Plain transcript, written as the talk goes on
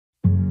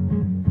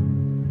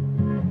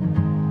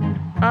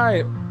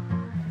Alright.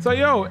 So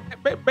yo,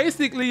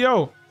 basically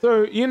yo,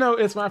 so you know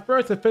it's my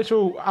first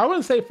official, I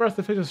wouldn't say first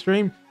official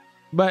stream,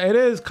 but it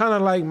is kind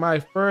of like my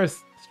first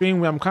stream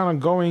where I'm kind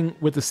of going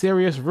with the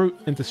serious route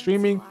into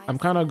streaming. I'm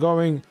kind of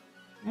going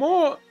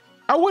more,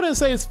 I wouldn't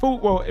say it's full,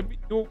 well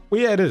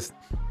yeah it is.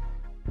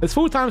 It's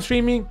full-time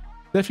streaming.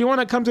 So if you want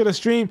to come to the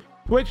stream,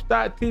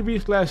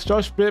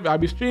 twitch.tv/JoshBiv. I'll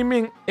be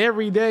streaming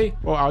every day,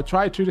 or I'll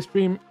try to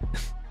stream.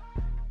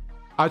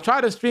 I'll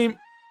try to stream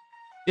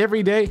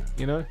every day,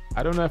 you know.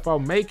 I don't know if I'll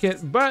make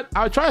it, but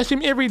I'll try to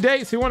stream every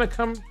day. So you want to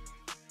come,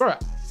 bro?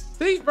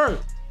 See, bro,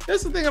 this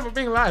is the thing about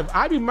being live.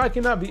 I be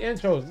mucking up the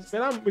intros.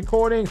 When I'm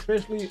recording,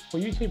 especially for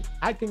YouTube,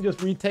 I can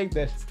just retake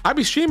this. I'll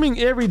be streaming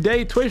every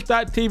day,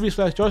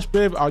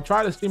 twitch.tv/JoshBiv. I'll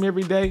try to stream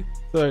every day,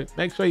 so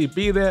make sure you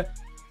be there.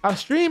 I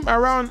stream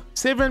around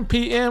 7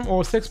 p.m.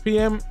 or 6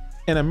 p.m.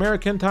 in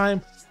American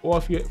time, or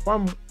if you're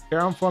from where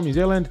I'm from, New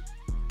Zealand,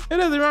 it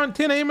is around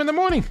 10 a.m. in the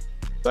morning.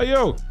 So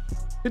yo,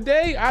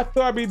 today I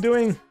thought I'd be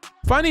doing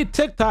funny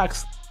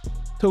TikToks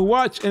to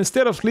watch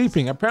instead of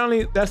sleeping.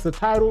 Apparently that's the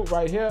title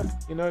right here,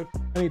 you know,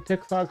 funny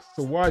TikToks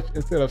to watch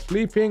instead of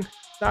sleeping.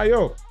 Now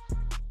yo,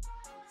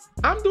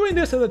 I'm doing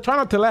this as a try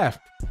not to laugh.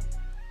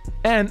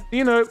 And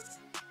you know,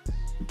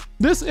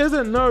 this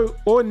isn't no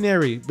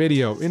ordinary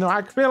video. You know,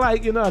 I feel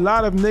like, you know, a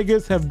lot of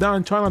niggas have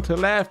done try not to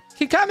laugh.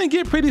 He kind of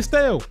get pretty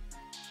stale.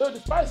 So to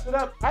spice it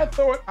up, I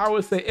thought I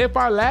would say if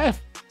I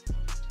laugh,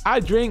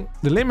 I drink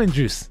the lemon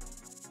juice.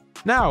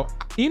 Now,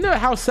 you know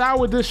how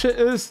sour this shit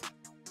is?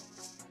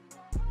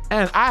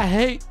 And I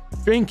hate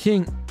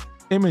drinking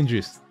lemon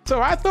juice.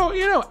 So I thought,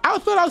 you know, I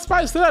thought I'd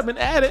spice it up and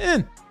add it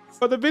in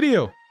for the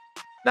video.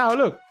 Now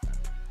look,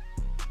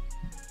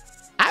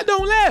 I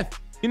don't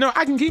laugh. You know,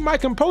 I can keep my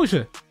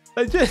composure.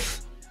 Like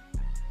just,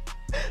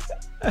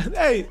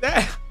 hey,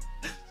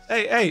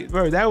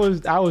 bro,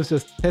 I was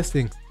just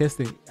testing y'all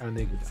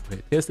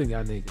niggas, testing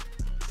y'all niggas.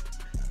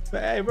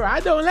 But hey, bro, I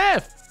don't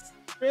laugh.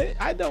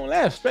 I don't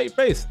laugh, straight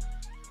face.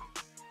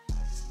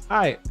 All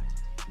right.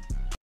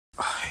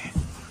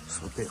 It's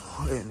a bit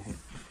hot in here.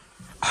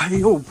 Hey,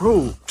 yo,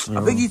 bro, I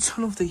beg you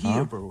turn off the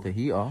heater, bro. The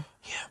heater?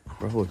 Yeah,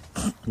 bro.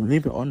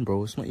 Leave it on,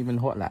 bro. It's not even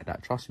hot like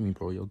that. Trust me,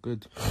 bro. You're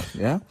good.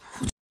 Yeah?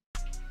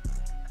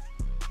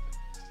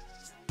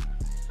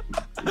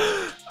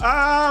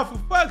 Ah, for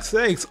fuck's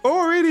sakes,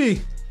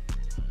 already.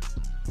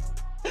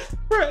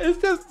 Bro,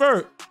 it's just,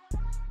 bro.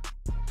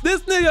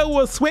 This nigga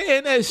was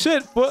sweating that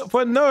shit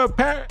for no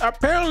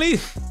apparently.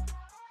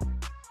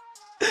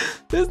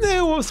 This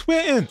nigga was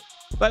sweating.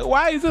 Like,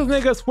 why is this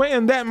nigga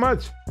sweating that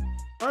much?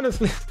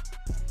 Honestly.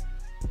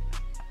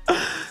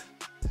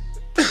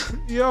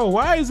 Yo,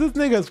 why is this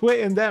nigga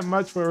sweating that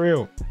much for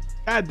real?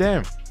 God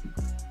damn.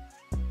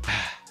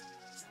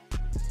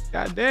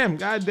 God damn.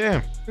 I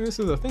think this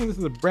is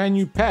a brand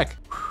new pack.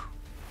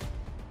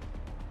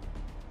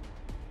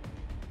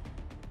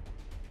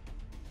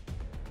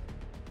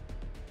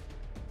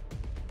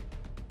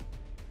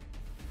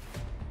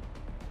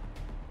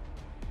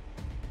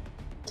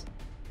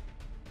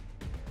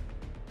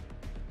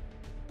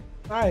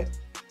 Alright.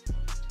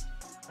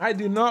 I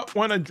do not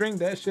want to drink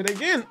that shit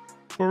again.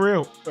 For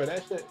real. Bro,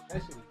 that shit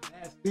is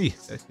nasty.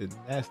 That shit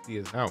nasty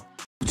as hell.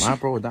 My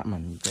bro, that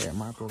man, you get it.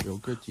 My bro, you're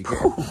good. You get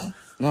it.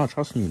 No,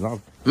 trust me,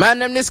 love. Man,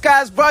 them this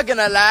guy's bugging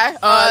a lie.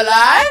 A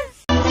lie?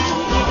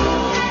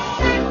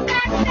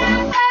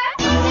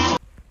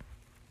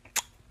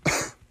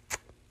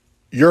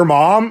 Your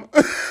mom?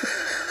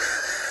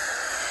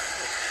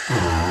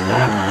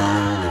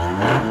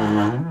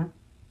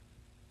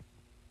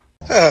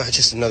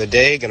 Just another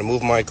day, gonna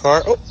move my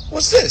car. Oh,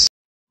 what's this?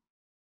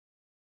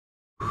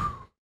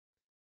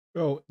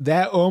 Bro,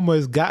 that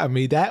almost got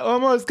me.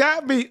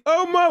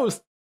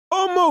 Almost.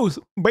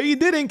 But you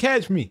didn't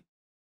catch me.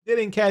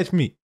 Didn't catch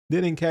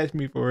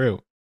me for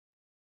real.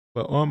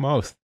 But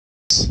almost.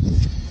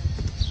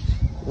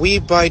 We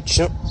buy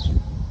jump.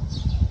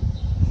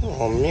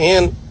 Oh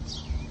man,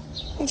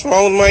 what's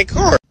wrong with my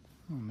car?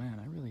 Oh man,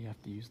 I really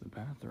have to use the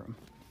bathroom.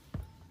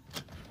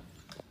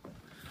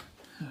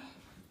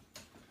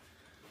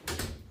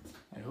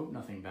 I hope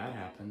nothing bad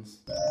happens.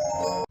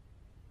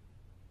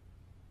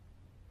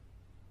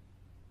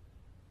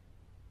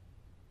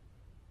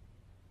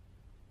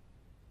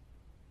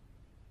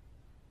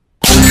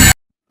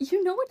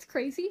 You know what's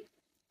crazy?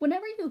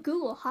 Whenever you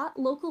Google hot,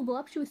 local,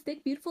 voluptuous,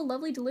 thick, beautiful,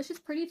 lovely, delicious,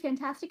 pretty,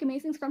 fantastic,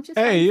 amazing, scrumptious,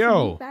 hey,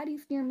 yo,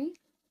 baddies near me,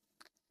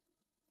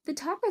 the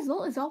top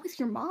result is always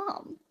your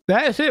mom.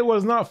 That shit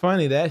was not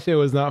funny. That shit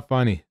was not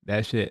funny.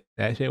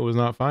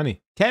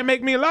 Can't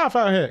make me laugh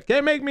out here.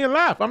 Can't make me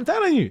laugh. I'm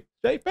telling you.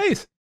 Straight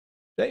face.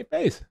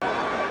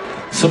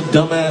 Some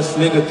dumbass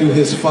nigga threw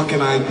his fucking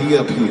ID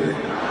up here.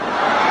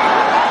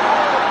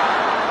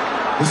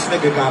 This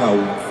nigga got a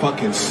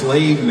fucking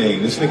slave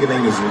name. This nigga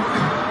name is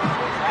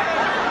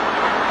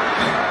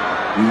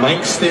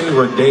Langston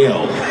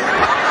Riddell. This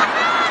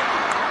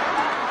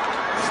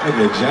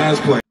nigga a jazz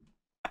player.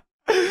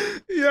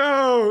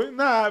 Yo,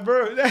 nah,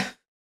 bro.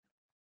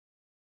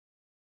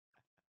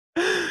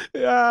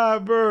 Yeah,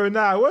 bro,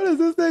 nah. What is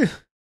this thing?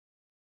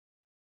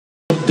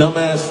 Some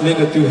dumbass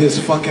nigga threw his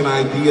fucking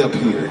ID up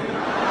here.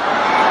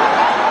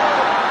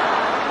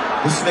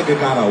 This nigga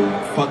got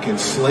a fucking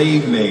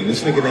slave name.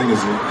 This nigga name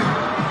is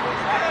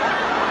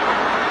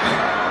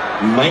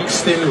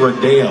Langston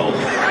Riddell.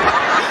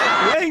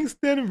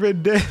 Langston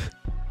Riddell.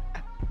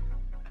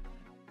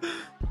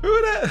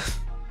 Who that?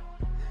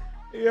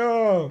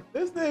 Yo,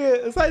 this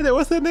nigga, it's like that.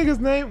 What's that nigga's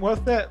name?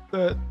 What's that?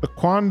 The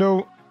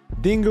Quando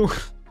Dingo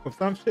or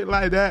some shit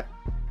like that.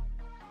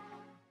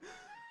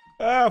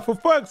 For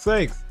fuck's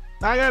sakes.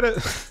 I gotta.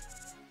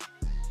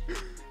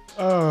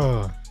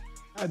 Oh,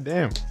 god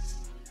damn.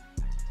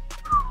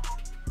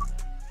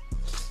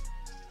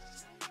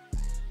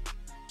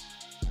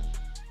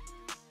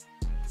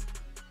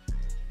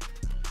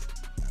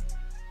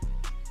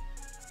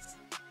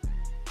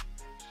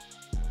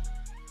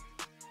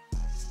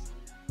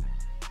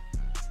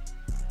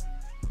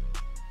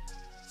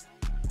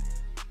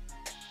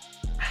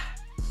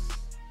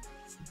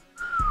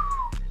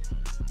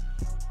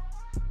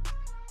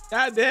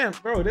 God damn,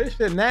 bro, this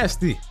shit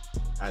nasty.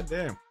 God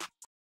damn.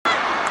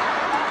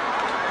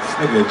 This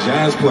nigga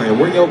jazz playing.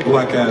 Where your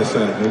black ass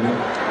at,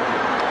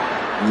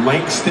 nigga?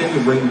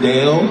 Langston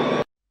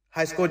Riddell.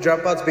 High school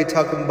dropouts be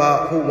talking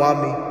about who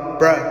want me.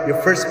 Bruh,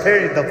 your first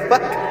period, the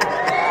fuck?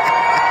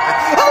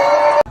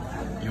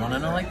 You wanna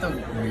know like the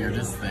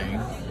weirdest thing?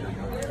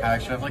 I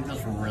actually have like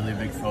this really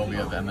big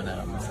phobia of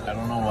M&Ms. I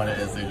don't know what it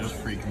is, they just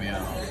freak me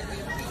out.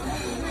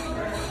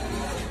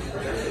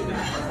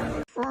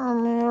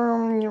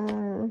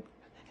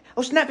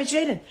 Oh snap, it's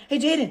Jaden. Hey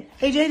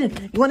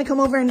Jaden, you wanna come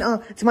over and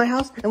to my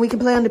house and we can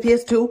play on the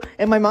PS2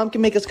 and my mom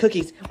can make us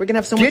cookies. We're gonna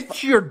have so much fun.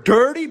 Get your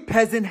dirty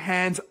peasant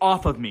hands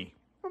off of me.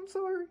 I'm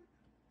sorry.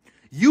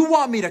 You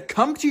want me to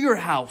come to your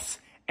house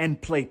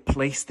and play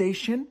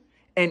PlayStation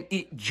and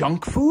eat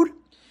junk food?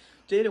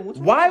 Jaden, what's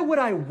Why would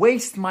I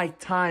waste my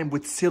time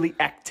with silly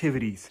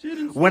activities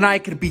when I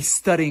could be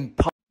studying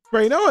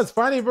Bro, you know what's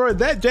funny, bro?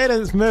 That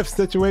Jaden Smith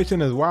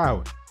situation is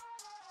wild.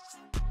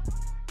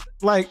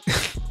 Like,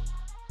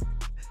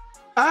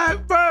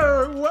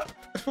 bro, what?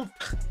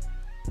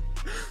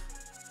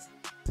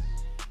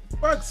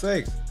 Fuck's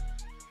sakes.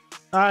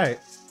 Alright.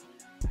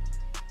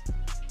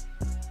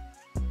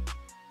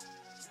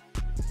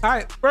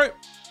 Alright, bro.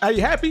 Are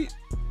you happy?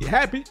 You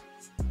happy?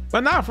 But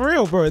not for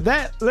real, bro.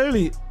 That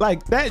literally,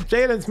 like, that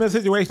Jaden Smith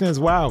situation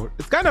is wild.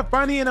 It's kind of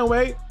funny in a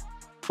way,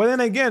 but then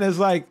again, it's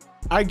like,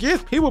 I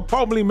guess people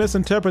probably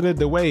misinterpreted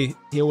the way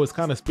he was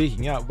kind of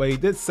speaking out, but he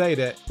did say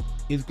that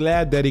he's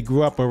glad that he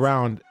grew up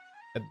around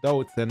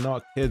adults and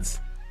not kids.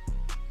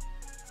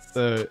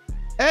 So,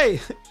 hey,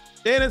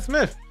 Jaden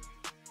Smith,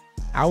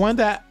 I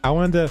wonder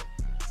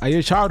how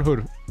your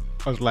childhood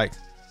was like.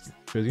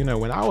 Because, you know,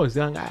 when I was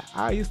young,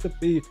 I used to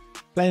be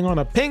playing on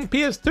a pink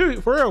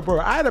PS2. For real, bro.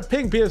 I had a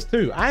pink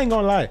PS2. I ain't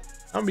gonna lie.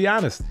 I'm gonna be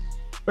honest.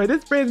 But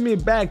this brings me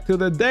back to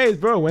the days,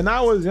 bro, when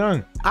I was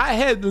young. I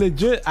had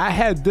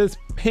this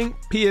pink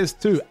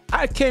PS2.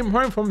 I came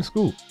home from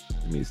school.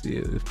 Let me see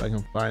if I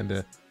can find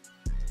it.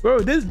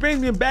 Bro, this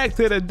brings me back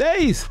to the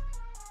days.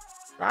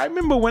 I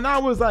remember when I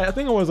was like, I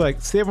think it was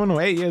like 7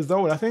 or 8 years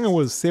old. I think it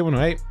was 7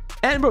 or 8.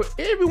 And bro,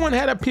 everyone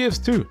had a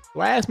PS2. So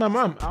I asked my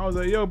mom, I was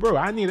like, yo, bro,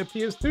 I need a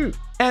PS2.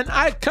 And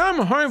I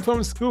come home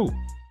from school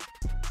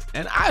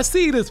and I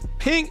see this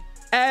pink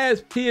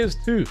ass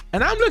PS2.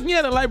 And I'm looking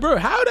at it like, bro,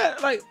 how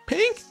that, like,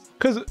 pink?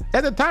 Because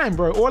at the time,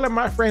 bro, all of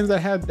my friends they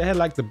had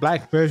like the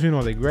black version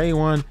or the gray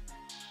one.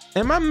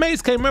 And my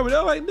mates came over,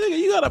 they're like, nigga,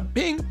 you got a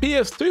pink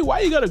PS2? Why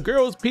you got a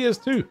girl's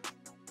PS2?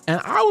 And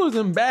I was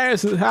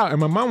embarrassed as hell. And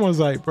my mom was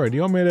like, bro, do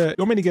you want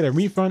me to get a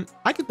refund?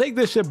 I can take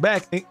this shit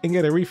back and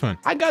get a refund.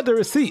 I got the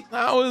receipt.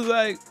 I was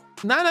like,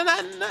 nah,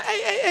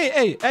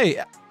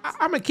 hey,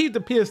 I'm gonna keep the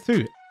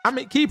PS2. I'm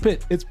gonna keep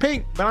it. It's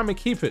pink, but I'm gonna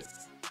keep it.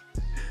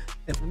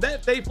 And from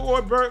that day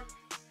forward, bro,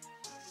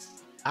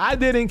 I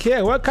didn't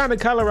care what kind of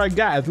color I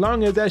got. As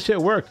long as that shit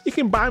worked. You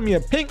can buy me a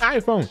pink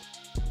iPhone.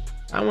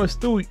 I'm gonna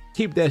still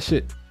keep that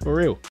shit, for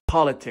real.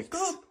 Politics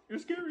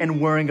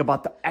and worrying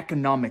about the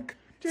economic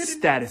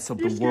status of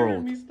the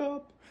world.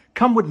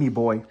 Come with me,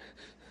 boy.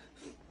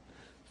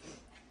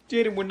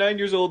 Jaden, we're 9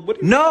 years old. What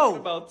are you talking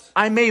about?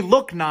 I may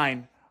look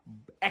 9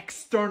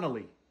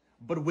 externally,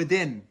 but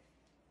within,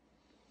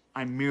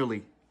 I'm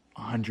merely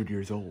 100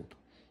 years old.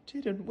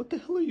 Jaden, what the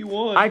hell are you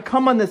on? I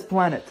come on this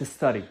planet to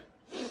study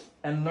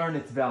and learn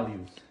its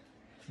values.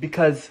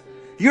 Because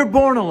you're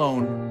born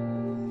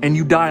alone and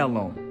you die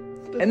alone.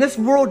 And this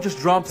world just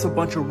drops a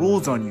bunch of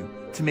rules on you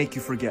to make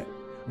you forget.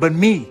 But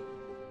me,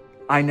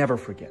 I never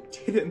forget.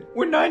 Jaden,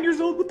 we're 9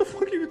 years old. What the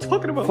fuck are you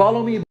talking about?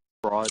 Follow me.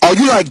 Oh,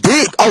 you like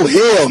dick? Oh,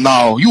 hell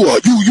no. You one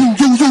of them,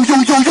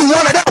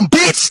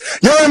 bitch.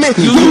 You know what I mean?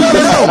 You one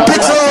of them,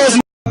 bitch.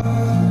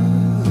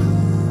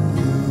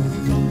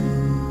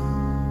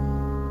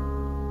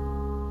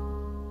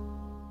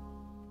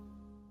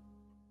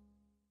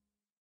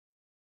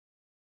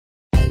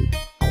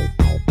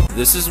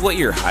 This is what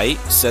your height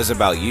says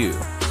about you.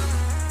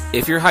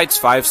 If your height's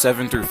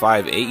 5'7" through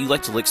 5'8", you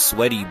like to lick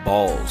sweaty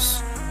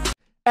balls.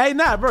 Hey,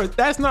 nah, bro,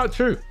 that's not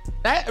true.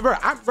 That's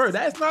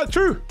not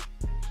true.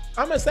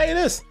 I'm gonna say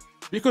this.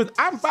 Because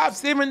I'm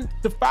 5'7"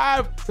 to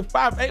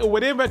 5'8" or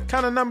whatever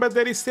kind of number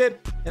that he said,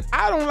 and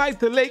I don't like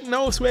to lick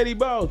no sweaty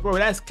balls, bro.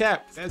 That's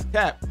cap. That's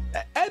cap.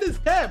 That is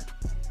cap.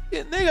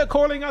 This nigga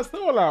calling us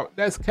all out.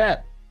 That's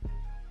cap.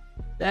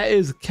 That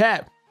is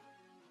cap.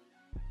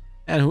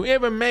 And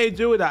whoever made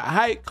you the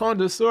height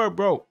connoisseur,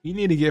 bro, you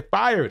need to get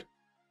fired.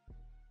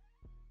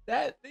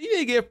 You need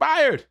to get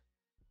fired.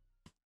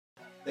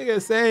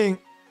 Nigga saying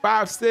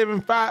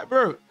 5'7", 5",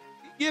 bro.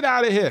 Get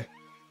out of here.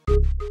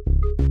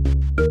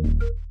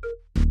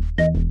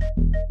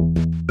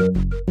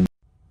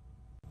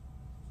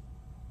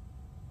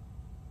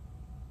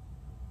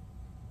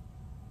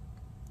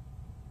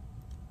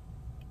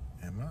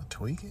 Am I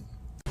tweaking?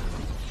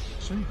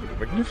 So you get a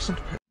magnificent.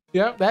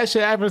 Yep, that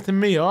shit happens to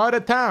me all the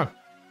time.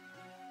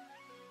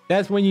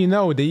 That's when you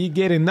know that you're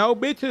getting no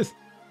bitches.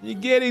 You're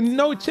getting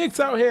no chicks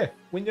out here.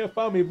 When your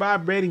phone be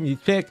vibrating, you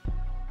check,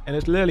 and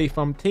it's literally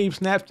from Team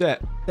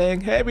Snapchat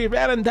saying Happy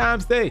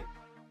Valentine's Day.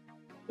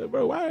 So,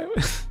 bro,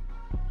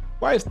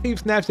 why is Team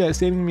Snapchat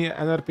sending me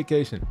a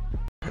notification?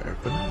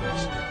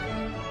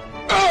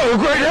 Oh,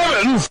 great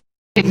heavens!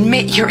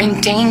 Admit you're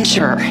in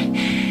danger.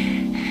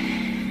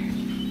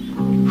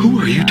 Who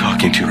are you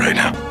talking to right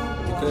now?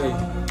 Okay,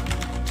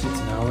 it's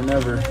now or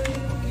never.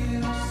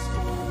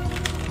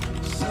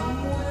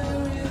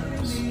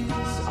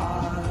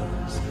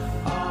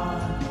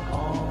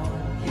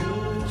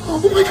 Oh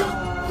my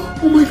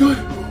god! Oh my god!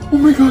 Oh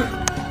my god!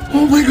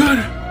 Oh my god!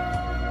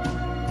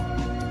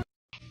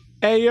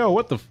 Hey yo,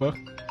 what the fuck?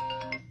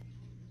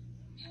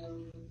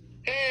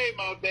 Hey,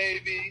 my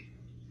baby.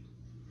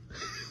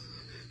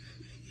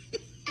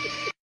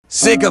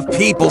 Sick of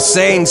people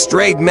saying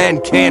straight men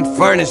can't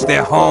furnish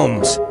their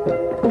homes.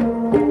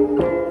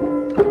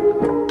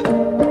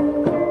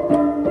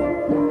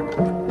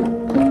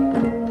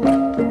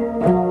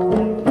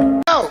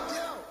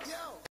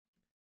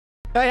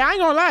 Hey, I ain't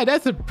gonna lie,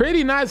 that's a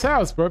pretty nice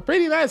house, bro.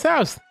 Pretty nice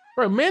house.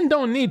 Bro, men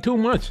don't need too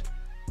much.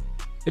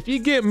 If you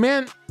get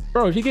men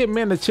a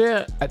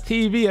chair, a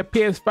TV, a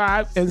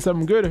PS5, and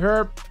some good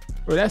herb,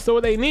 bro, that's all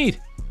they need.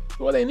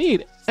 That's all they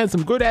need. And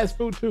some good ass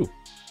food too.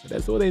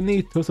 That's all they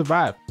need to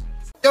survive.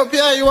 Yo,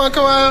 Pierre, you wanna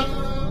come out?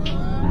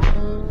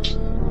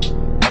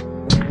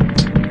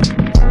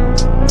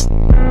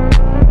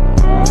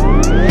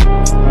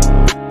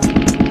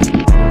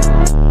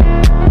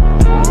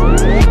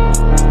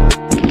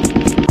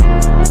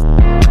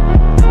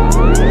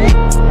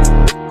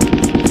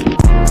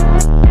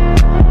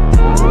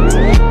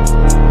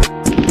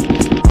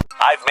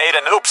 I've made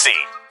an oopsie.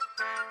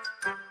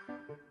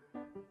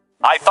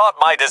 I thought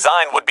my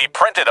design would be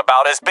printed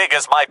about as big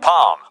as my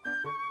palm.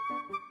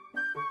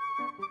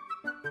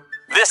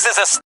 This is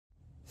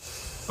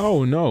a...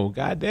 Oh no,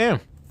 goddamn.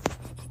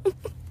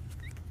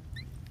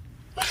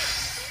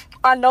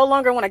 I no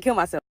longer want to kill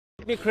myself.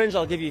 Give me cringe,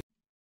 I'll give you.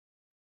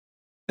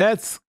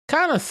 That's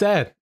kind of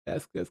sad.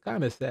 That's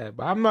kind of sad,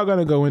 but I'm not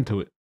gonna go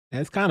into it.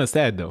 That's kind of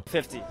sad though.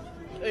 50.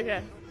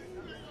 Okay.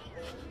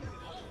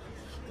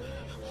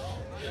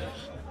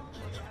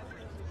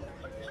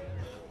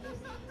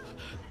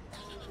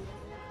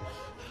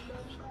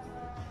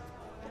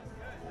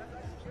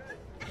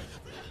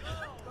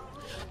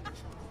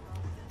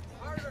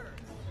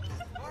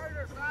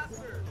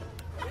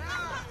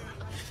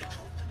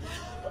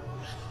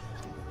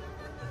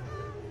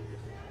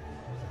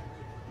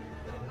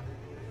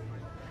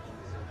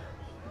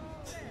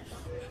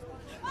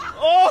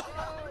 Oh!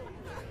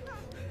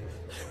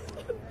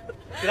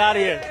 Get out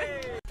of here.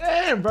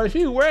 Damn, bro,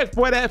 she worked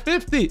for that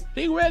 50.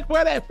 She worked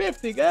for that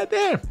 50,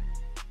 goddamn.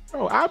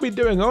 Bro, I'll be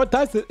doing all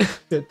types of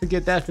to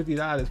get that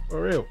 $50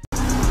 for real.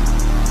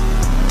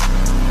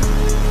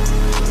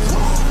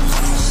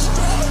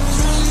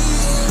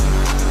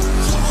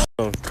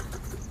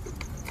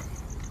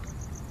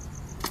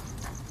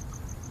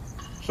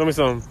 Show me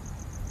some.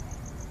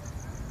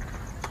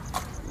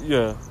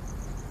 Yeah.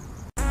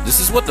 This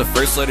is what the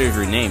first letter of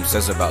your name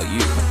says about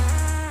you.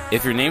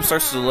 If your name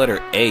starts with the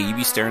letter A, you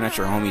be staring at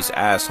your homie's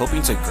ass,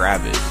 hoping to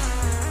grab it.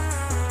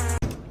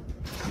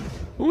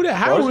 Who the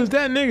hell was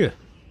that nigga?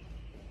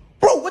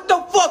 Bro, what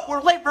the fuck?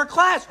 We're late for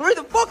class. Hurry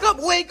the fuck up.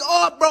 Wake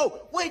up,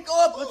 bro. Wake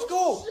up. Let's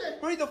go.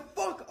 Hurry the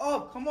fuck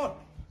up. Come on.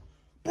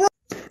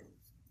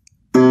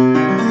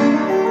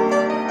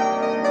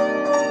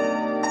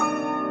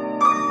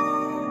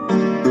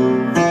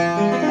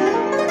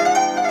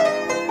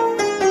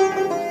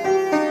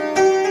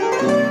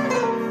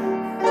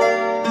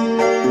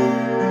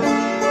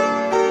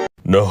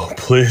 No,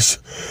 please,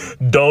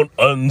 don't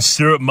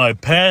unsyrup my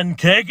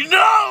pancake.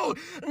 No!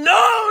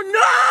 No!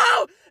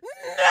 No!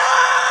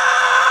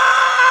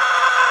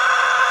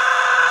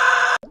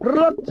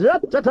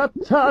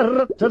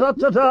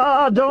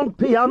 Don't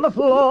pee on the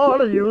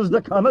floor, use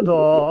the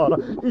Commodore.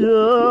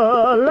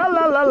 La la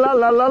la la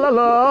la la la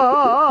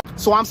la.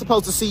 So I'm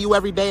supposed to see you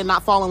every day and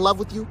not fall in love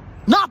with you?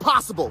 Not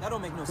possible! That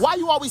don't make no sense. Why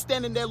you always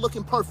standing there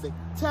looking perfect?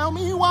 Tell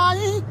me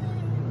why.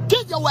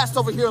 Get your ass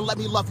over here and let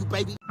me love you,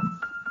 baby.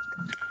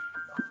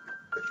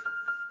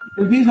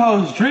 If these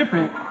hoes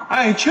tripping,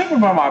 I ain't tripping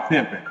about my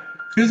pimping.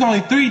 There's only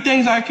 3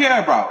 things I care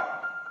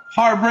about.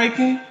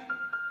 Heartbreaking,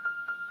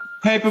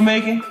 paper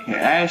making, and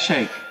ass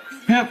shake.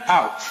 Pimp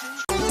out.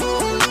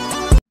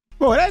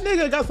 Bro, that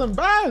nigga got some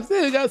vibes.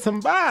 Nigga got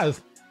some vibes.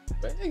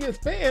 That nigga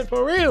spitting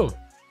for real.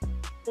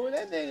 Bro,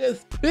 that nigga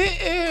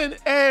spitting.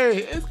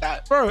 Hey, it's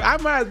got, bro, I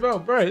might as well,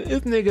 bro.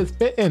 This nigga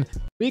spitting.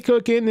 We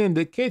cooking in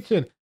the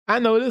kitchen. I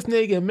know this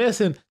nigga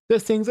missing.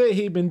 This thing's it,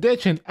 he been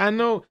ditching. I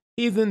know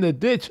he's in the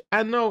ditch.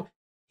 I know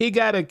he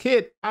got a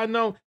kid. I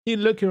know he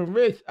looking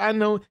rich. I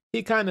know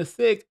he kind of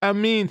sick. I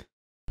mean,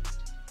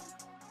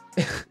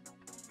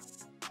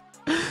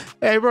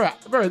 hey, bro,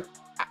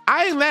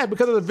 I ain't laugh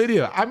because of the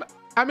video.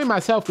 I made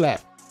myself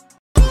laugh.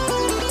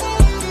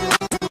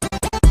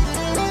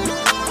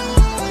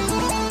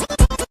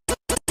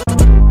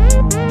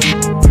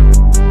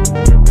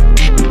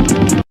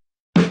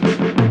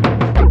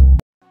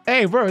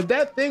 Hey, bro,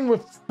 that thing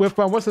with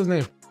what's his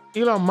name?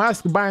 Elon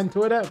Musk buying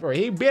Twitter, bro,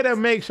 he better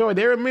make sure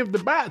they remove the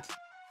bots.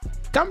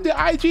 Come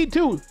to IG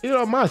too.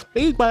 Elon Musk,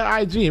 please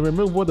buy IG and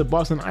remove all the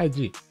bots on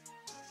IG.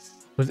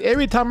 Because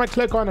every time I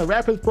click on a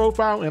rapper's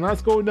profile and I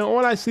scroll down,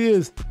 all I see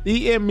is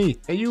DM me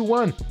and you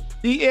won.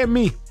 DM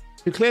me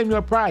to claim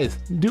your prize.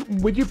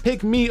 Would you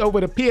pick me over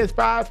the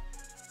PS5?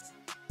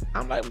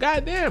 I'm like,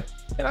 goddamn.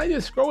 And I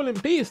just scroll in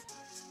peace.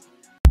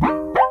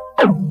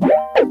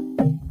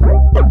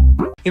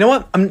 You know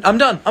what? I'm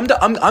done. I'm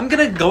done. I'm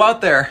gonna go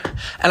out there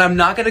and I'm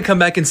not gonna come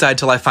back inside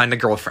till I find a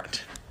girlfriend.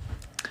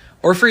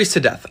 Or freeze to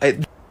death.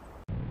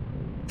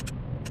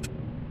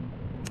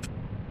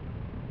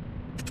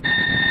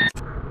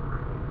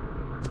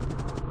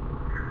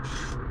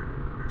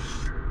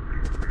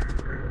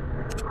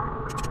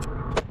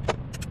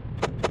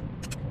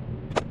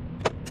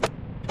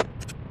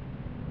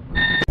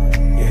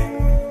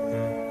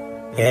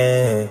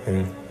 Yeah,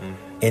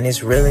 and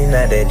it's really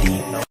not that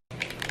deep.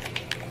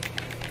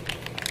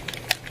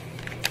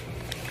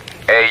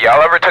 Hey,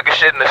 y'all ever took a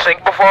shit in the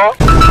sink before?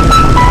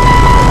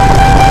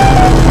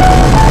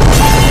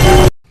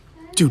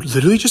 Dude,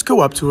 literally just go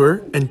up to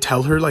her and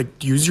tell her,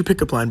 like, use your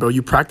pickup line, bro.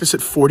 You practiced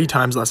it 40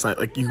 times last night.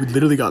 Like, you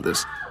literally got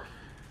this.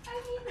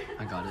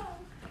 I got it.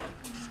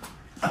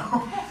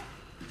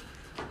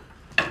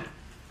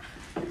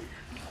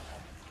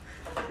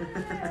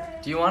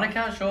 Do you want to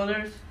count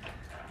shoulders?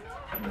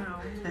 No.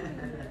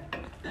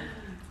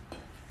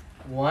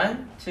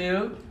 1,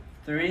 2,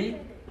 3.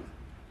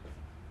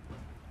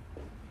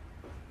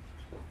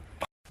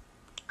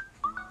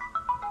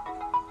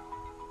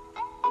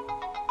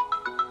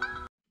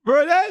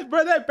 Bro,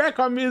 that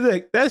background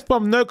music, that's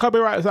from No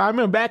Copyright. So I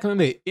remember back in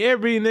the day,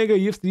 every nigga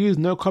used to use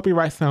No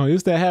Copyright sound.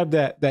 Used to have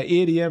that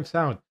EDM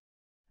sound.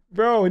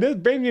 Bro, this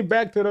brings me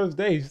back to those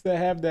days. Used to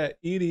have that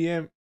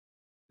EDM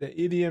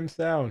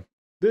sound.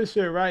 This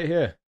shit right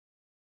here.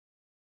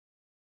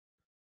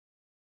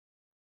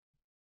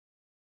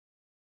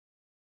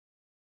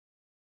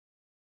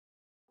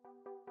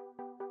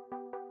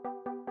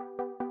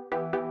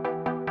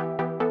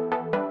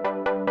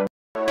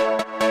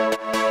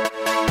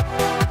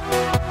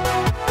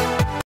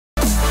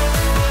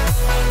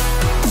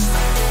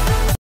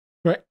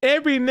 But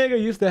every nigga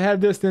used to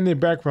have this in their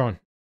background.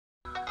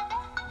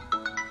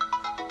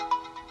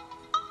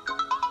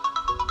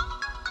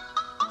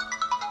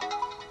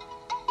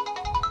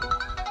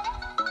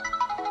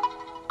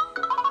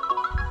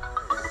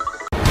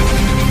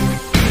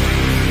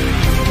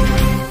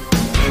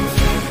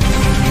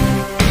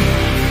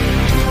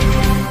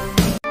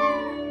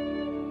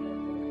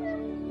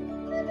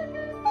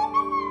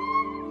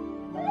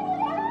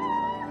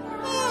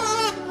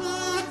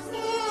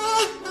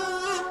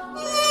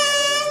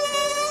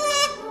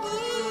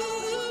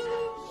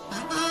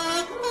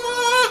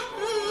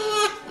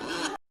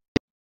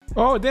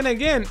 Oh, then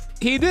again,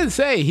 he did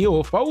say he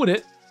will fold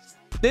it.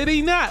 Did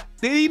he not?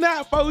 Did he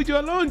not fold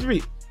your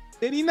laundry?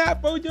 Did he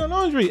not fold your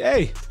laundry?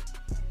 Hey,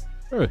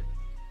 bro,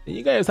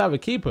 you got yourself a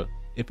keeper.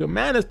 If your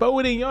man is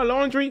folding your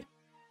laundry, you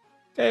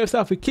got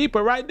yourself a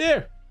keeper right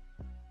there.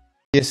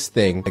 This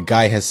thing the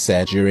guy has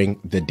said during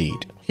the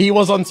deed. He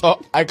was on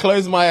top. I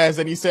closed my eyes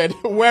and he said,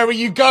 "Where are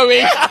you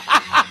going?"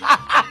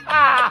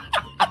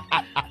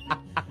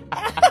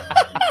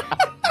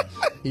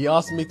 He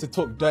asked me to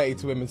talk dirty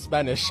to him in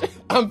Spanish.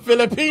 I'm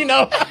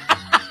Filipino.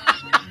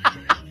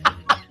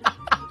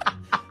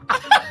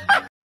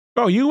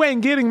 Bro, you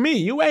ain't getting me.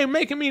 You ain't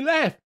making me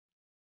laugh.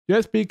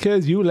 Just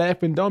because you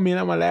laughing don't mean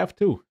I'm gonna laugh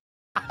too.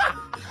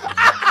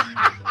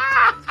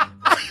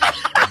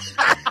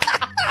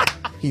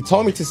 He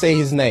told me to say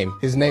his name.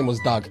 His name was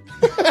Doug.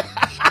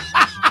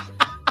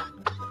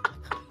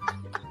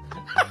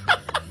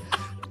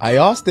 I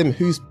asked him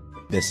whose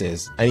this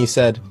is, and he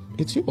said,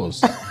 "It's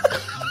yours."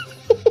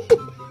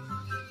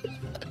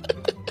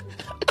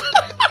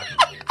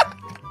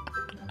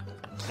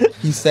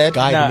 He said,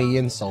 "Guide me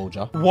in,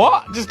 soldier."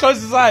 What? Just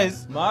close his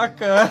eyes.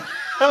 Marker.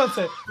 Don't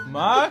say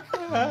marker.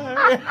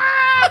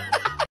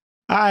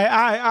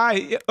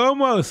 I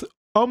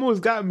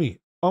almost got me.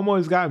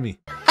 Almost got me.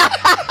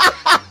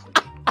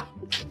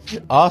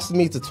 Asked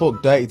me to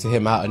talk dirty to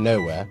him out of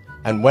nowhere,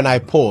 and when I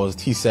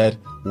paused, he said,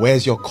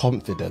 "Where's your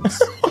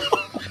confidence?"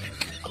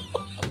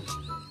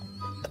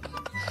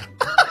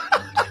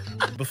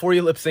 Before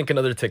you lip sync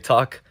another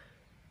TikTok,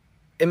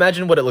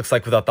 Imagine what it looks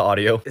like without the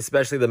audio,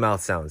 especially the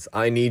mouth sounds.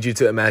 I need you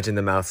to imagine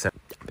the mouth sound.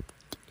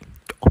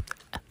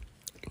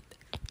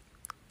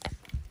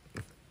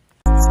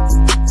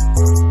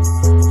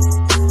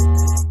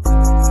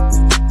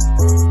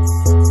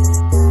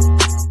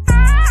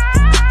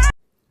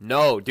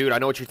 No, dude, I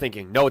know what you're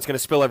thinking. No, it's gonna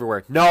spill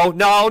everywhere. No,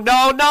 no,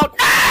 no, no, no!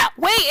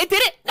 Wait, it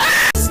did it!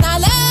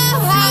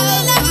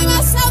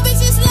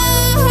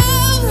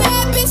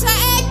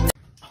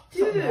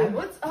 Dude,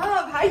 what's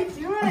up? How you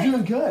doing? I'm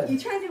doing good. You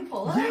trying to do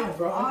pull-ups? Yeah,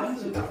 bro.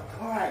 Awesome.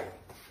 All right.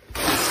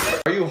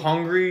 Are you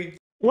hungry?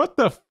 What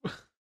the?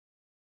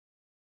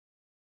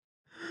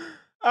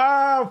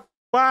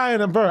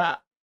 Fine, bro.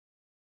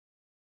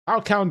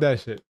 I'll count that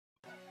shit.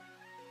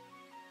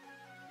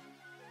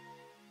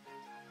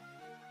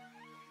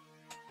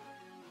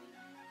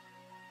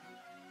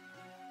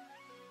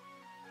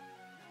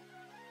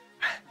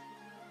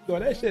 Yo,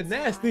 that shit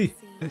nasty.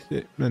 That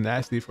shit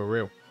nasty for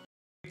real.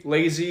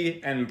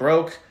 Lazy and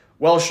broke?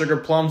 Well, Sugar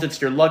Plums,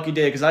 it's your lucky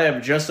day because I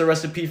have just the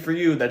recipe for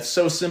you that's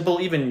so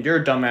simple even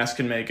your dumbass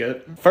can make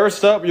it.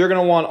 First up, you're going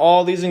to want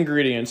all these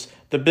ingredients.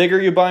 The bigger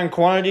you buy in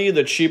quantity,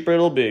 the cheaper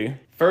it'll be.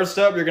 First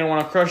up, you're going to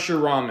want to crush your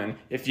ramen.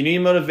 If you need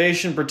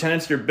motivation, pretend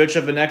it's your bitch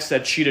of an ex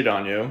that cheated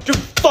on you. You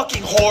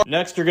fucking whore!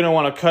 Next, you're going to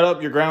want to cut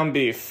up your ground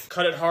beef.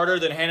 Cut it harder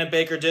than Hannah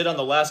Baker did on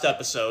the last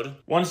episode.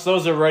 Once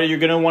those are ready, you're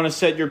going to want to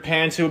set your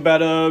pan to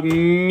about a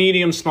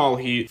medium-small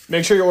heat.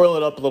 Make sure you oil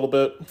it up a little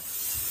bit.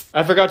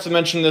 I forgot to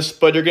mention this,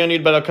 but you're going to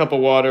need about a cup of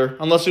water.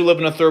 Unless you live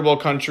in a third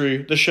world country,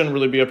 this shouldn't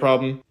really be a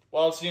problem.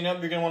 While it's heating up,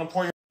 you're going to want to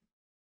pour your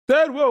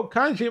third world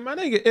country? My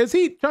nigga, is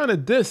he trying to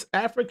diss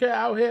Africa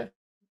out here?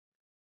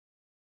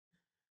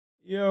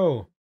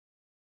 Yo.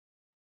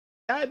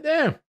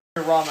 Goddamn.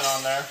 Your ramen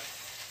on there.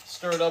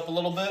 Stir it up a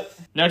little bit.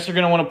 Next, you're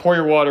going to want to pour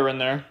your water in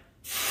there.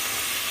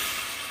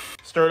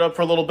 Stir it up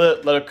for a little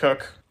bit, let it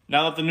cook.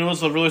 Now that the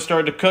noodles have really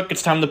started to cook,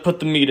 it's time to put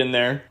the meat in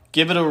there.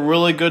 Give it a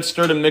really good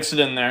stir to mix it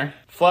in there.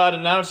 Flat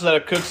it out so that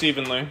it cooks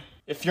evenly.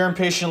 If you're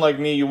impatient like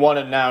me, you want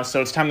it now,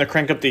 so it's time to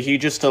crank up the heat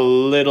just a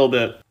little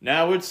bit.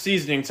 Now it's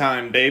seasoning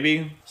time,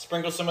 baby.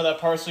 Sprinkle some of that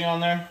parsley on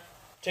there.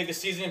 Take the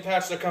seasoning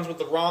patch that comes with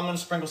the ramen,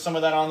 sprinkle some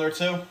of that on there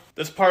too.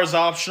 This part is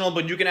optional,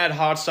 but you can add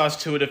hot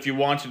sauce to it if you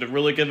want to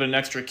really give it an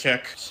extra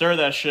kick. Stir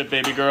that shit,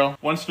 baby girl.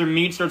 Once your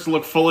meat starts to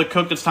look fully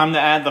cooked, it's time to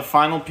add the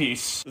final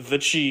piece, the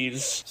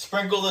cheese.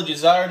 Sprinkle the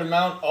desired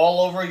amount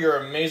all over your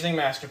amazing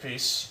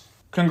masterpiece.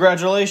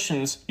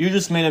 Congratulations, you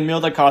just made a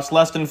meal that cost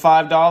less than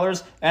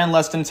 $5 and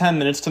less than 10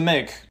 minutes to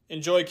make.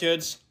 Enjoy,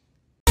 kids.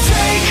 Take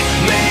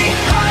me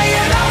high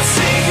and I'll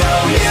sing,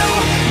 oh, you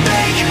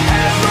make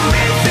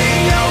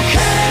everything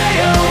okay,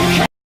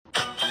 okay.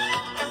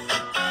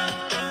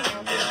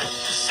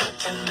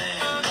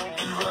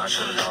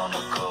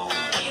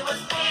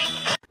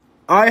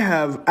 I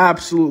have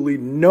absolutely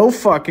no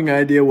fucking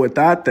idea what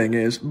that thing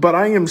is, but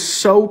I am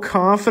so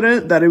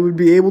confident that it would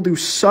be able to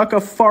suck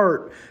a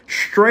fart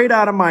straight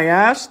out of my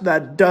ass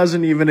that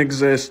doesn't even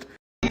exist.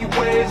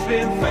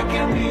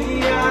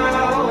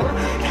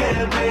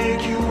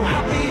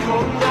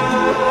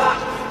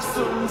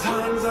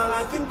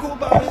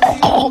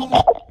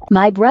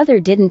 My brother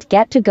didn't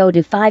get to go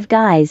to Five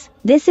Guys.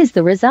 This is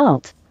the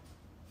result.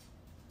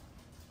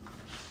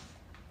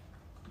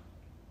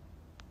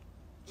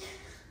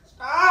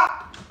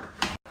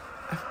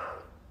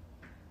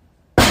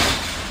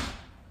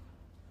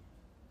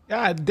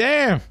 God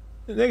damn.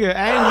 This nigga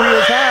angry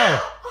as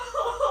hell.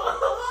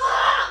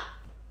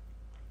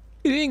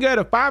 He didn't go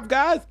to Five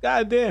Guys?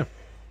 God damn.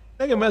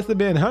 Nigga must have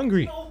been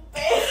hungry.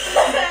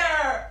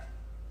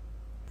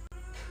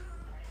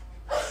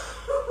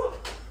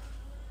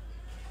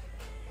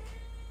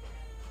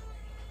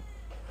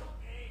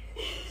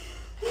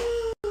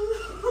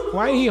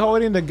 Why he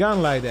holding the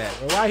gun like that?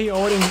 Or why he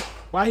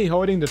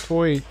holding the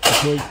toy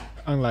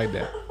gun like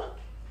that?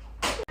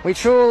 We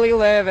truly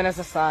live in a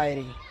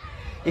society.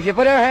 If you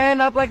put your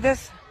hand up like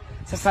this,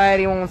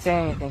 society won't say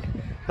anything.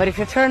 But if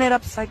you turn it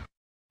upside...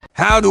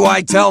 How do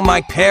I tell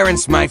my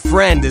parents my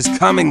friend is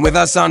coming with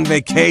us on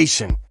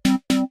vacation?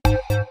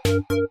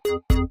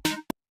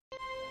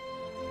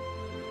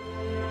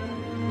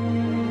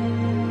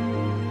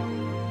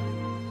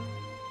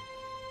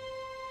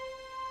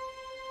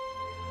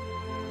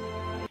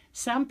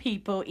 Some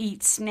people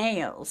eat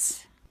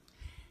snails.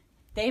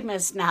 They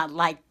must not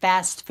like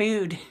fast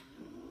food.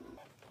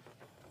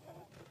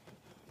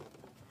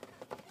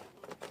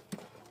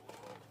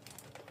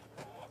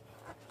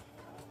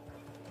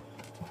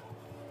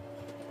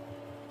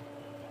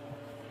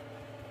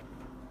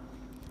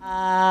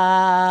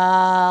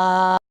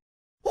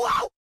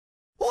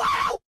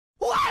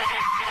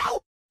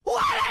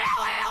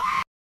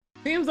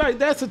 Seems like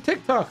that's a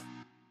TikTok.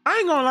 I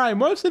ain't gonna lie,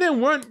 most of them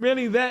weren't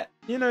really that,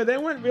 they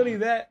weren't really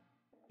that,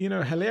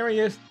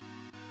 hilarious.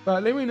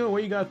 But let me know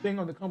what you guys think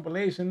on the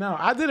compilation now.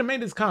 I didn't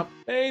make this comp.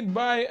 Made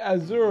by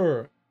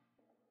Azure.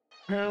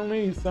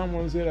 Apparently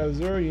someone said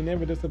Azure, you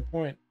never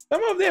disappoint.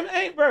 Some of them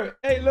ain't, bro.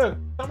 Hey, look,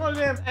 some of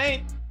them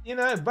ain't,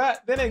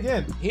 but then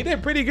again, he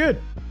did pretty good.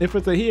 If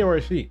it's a he or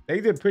a she,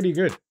 they did pretty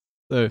good.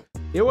 So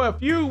there were a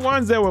few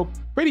ones that were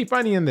pretty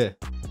funny in there.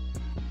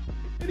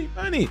 pretty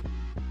funny.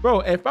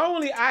 Bro, if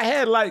only I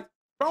had like,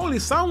 if only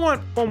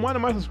someone from one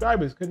of my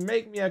subscribers could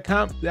make me an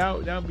account, that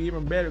would be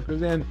even better. Because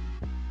then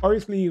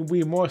obviously it'll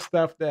be more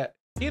stuff that,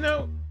 you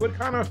know, would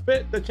kind of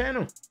fit the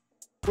channel.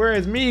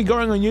 Whereas me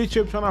going on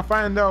YouTube trying to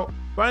find out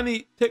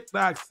funny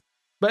TikToks,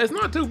 but it's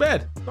not too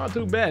bad. It's not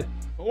too bad.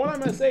 But what I'm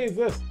gonna say is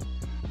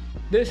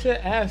this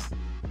shit ass,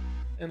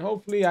 and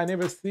hopefully I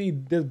never see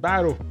this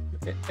battle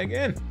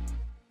again.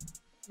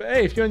 But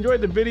hey, if you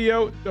enjoyed the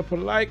video, drop a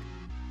like.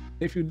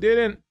 If you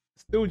didn't,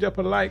 still drop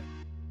a like.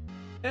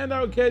 And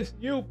I'll catch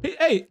you.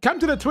 Hey, come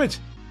to the Twitch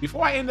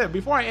before I end the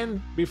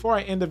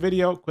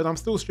video, because I'm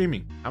still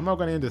streaming. I'm not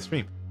gonna end the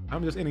stream.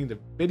 I'm just ending the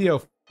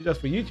video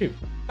just for YouTube.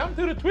 Come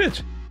to the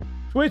Twitch.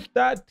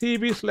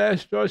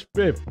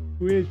 Twitch.tv/JoshBiv.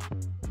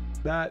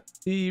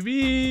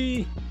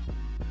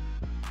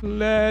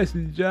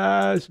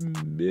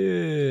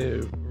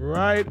 Twitch.tv/JoshBiv.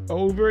 Right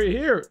over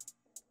here.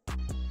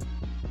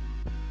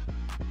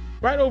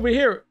 Right over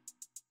here.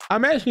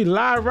 I'm actually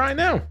live right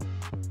now.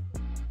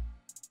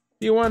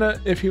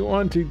 If you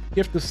want to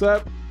gift a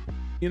sub,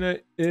 you know,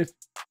 if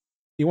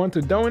you want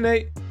to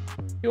donate,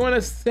 you want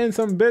to send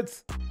some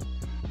bits.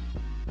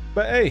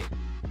 But hey,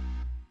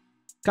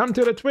 come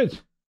to the Twitch.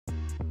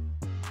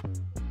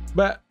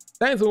 But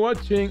thanks for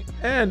watching,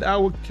 and I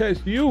will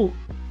catch you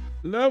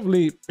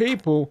lovely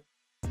people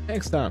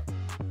next time.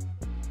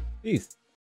 Peace.